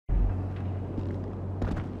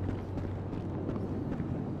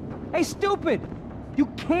Hey, stupid! You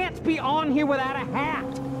can't be on here without a hat!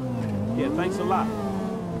 Yeah, thanks a lot.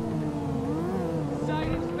 Site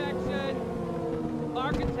inspection.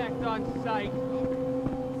 Architect on site.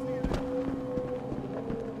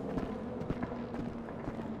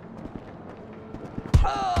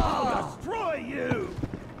 I'll destroy you!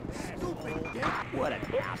 Stupid dick! What a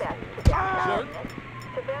Dispatch to Sir?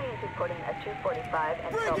 Civilians reporting at 245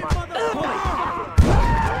 and Bring so it, on. mother-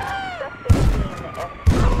 Suspect seen at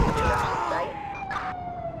site.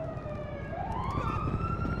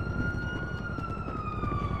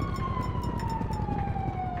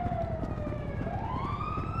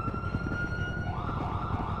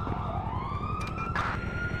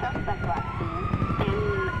 Suspect last seen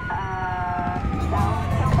in South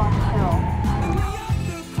Hillbox Hill.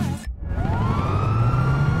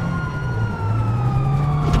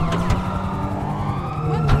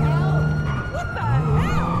 What the hell? What the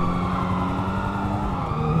hell?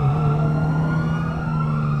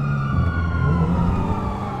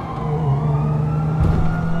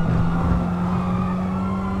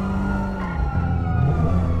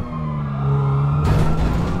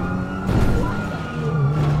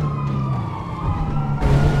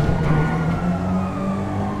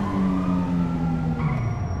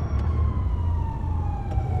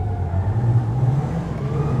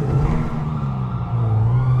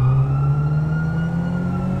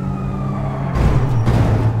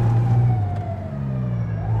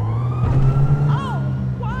 Oh,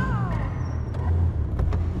 wow!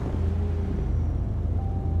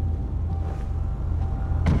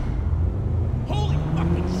 Holy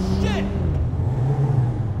fucking shit!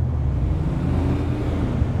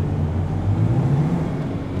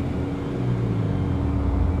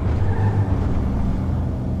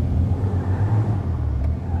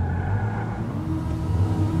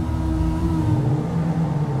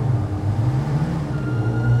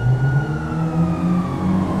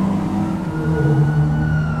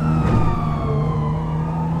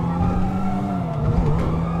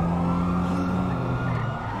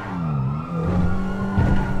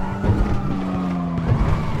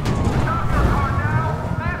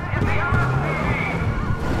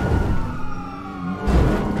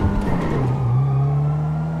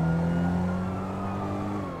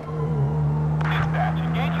 Dispatch,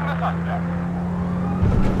 engaging the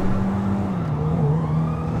suspect.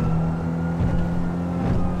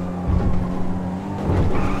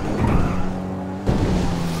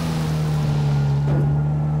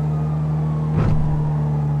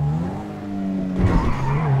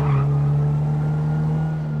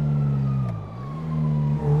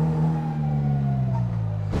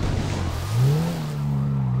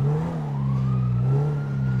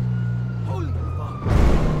 Holy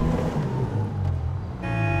fuck!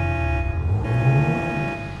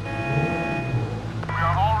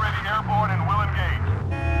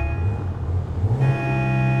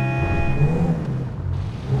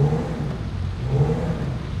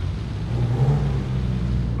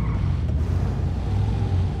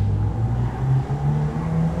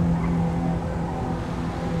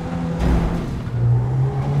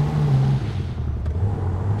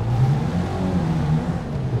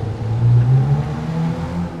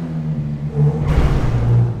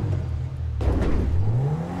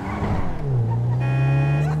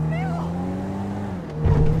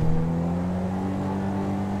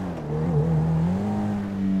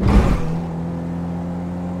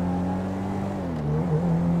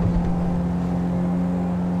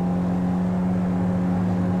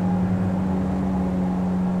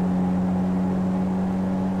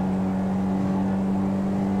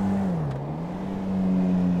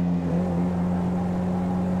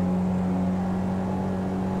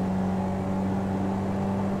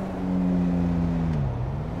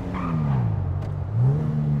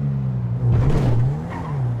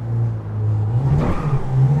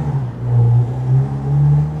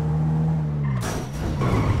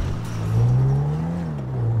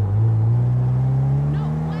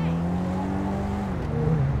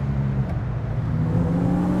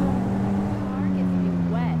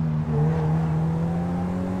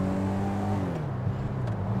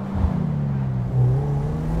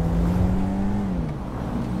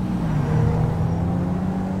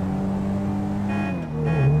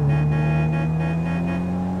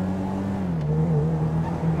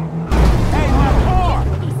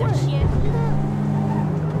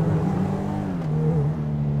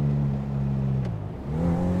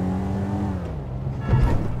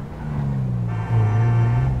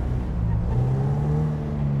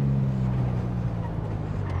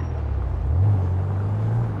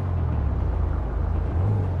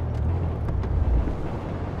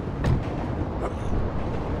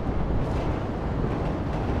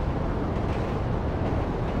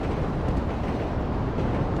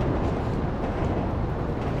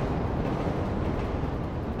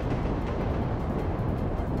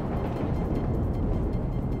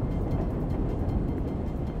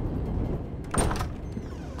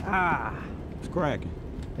 cracking?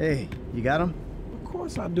 Hey, you got him? Of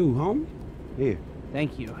course I do, homie. Here.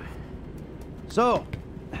 Thank you. So,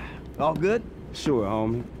 all good? Sure,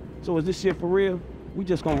 homie. So is this shit for real? We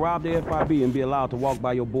just gonna rob the FIB and be allowed to walk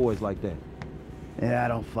by your boys like that? Yeah, I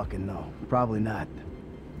don't fucking know. Probably not.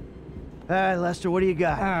 All right, Lester, what do you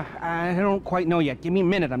got? I don't quite know yet. Give me a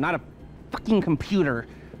minute. I'm not a fucking computer.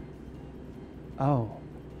 Oh,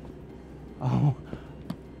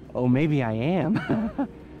 maybe I am.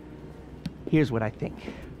 Here's what I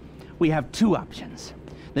think. We have two options.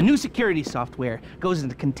 The new security software goes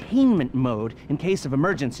into containment mode in case of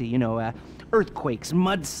emergency, you know, earthquakes,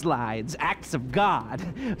 mudslides, acts of God.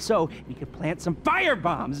 So we could plant some fire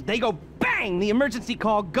bombs. They go bang! The emergency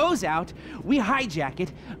call goes out. We hijack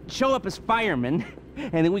it, show up as firemen,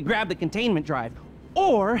 and then we grab the containment drive.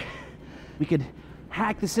 Or we could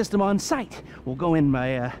hack the system on site. We'll go in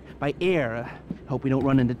by air. Hope we don't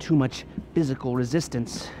run into too much physical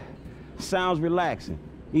resistance. Sounds relaxing.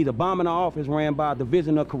 Either bombing an office ran by a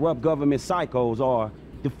division of corrupt government psychos or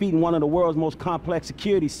defeating one of the world's most complex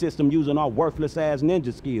security systems using our worthless-ass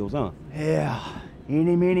ninja skills, huh? Yeah,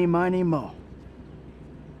 eeny, meeny, miny, mo.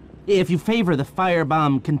 If you favor the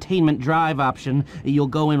firebomb containment drive option, you'll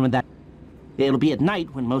go in with that. It'll be at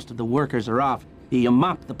night when most of the workers are off. You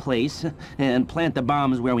mop the place and plant the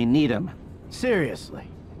bombs where we need them. Seriously?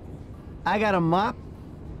 I got a mop?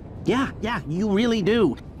 Yeah, you really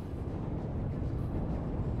do.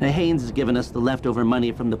 Haynes has given us the leftover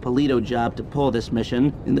money from the Polito job to pull this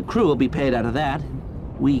mission, and the crew will be paid out of that.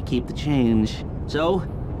 We keep the change. So,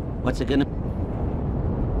 what's it gonna...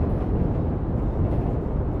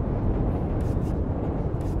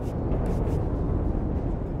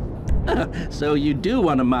 So you do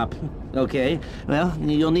want a mop. Okay, well,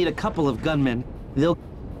 you'll need a couple of gunmen. They'll...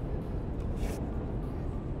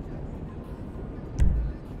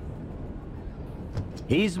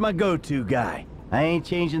 He's my go-to guy. I ain't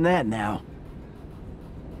changing that now.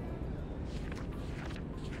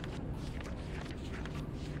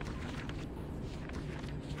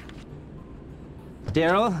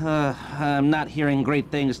 Daryl, I'm not hearing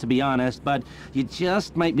great things, to be honest, but you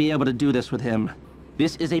just might be able to do this with him.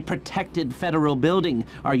 This is a protected federal building.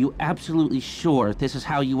 Are you absolutely sure this is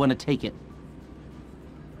how you want to take it?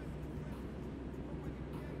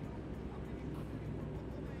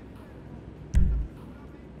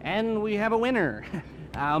 And we have a winner.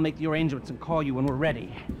 I'll make the arrangements and call you when we're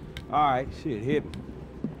ready. All right, shit, hit me.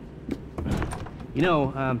 You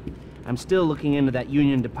know, I'm still looking into that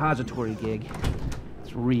Union Depository gig.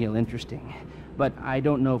 It's real interesting. But I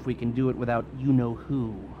don't know if we can do it without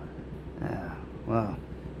you-know-who. Well,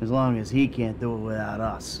 as long as he can't do it without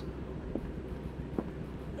us.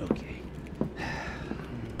 Okay.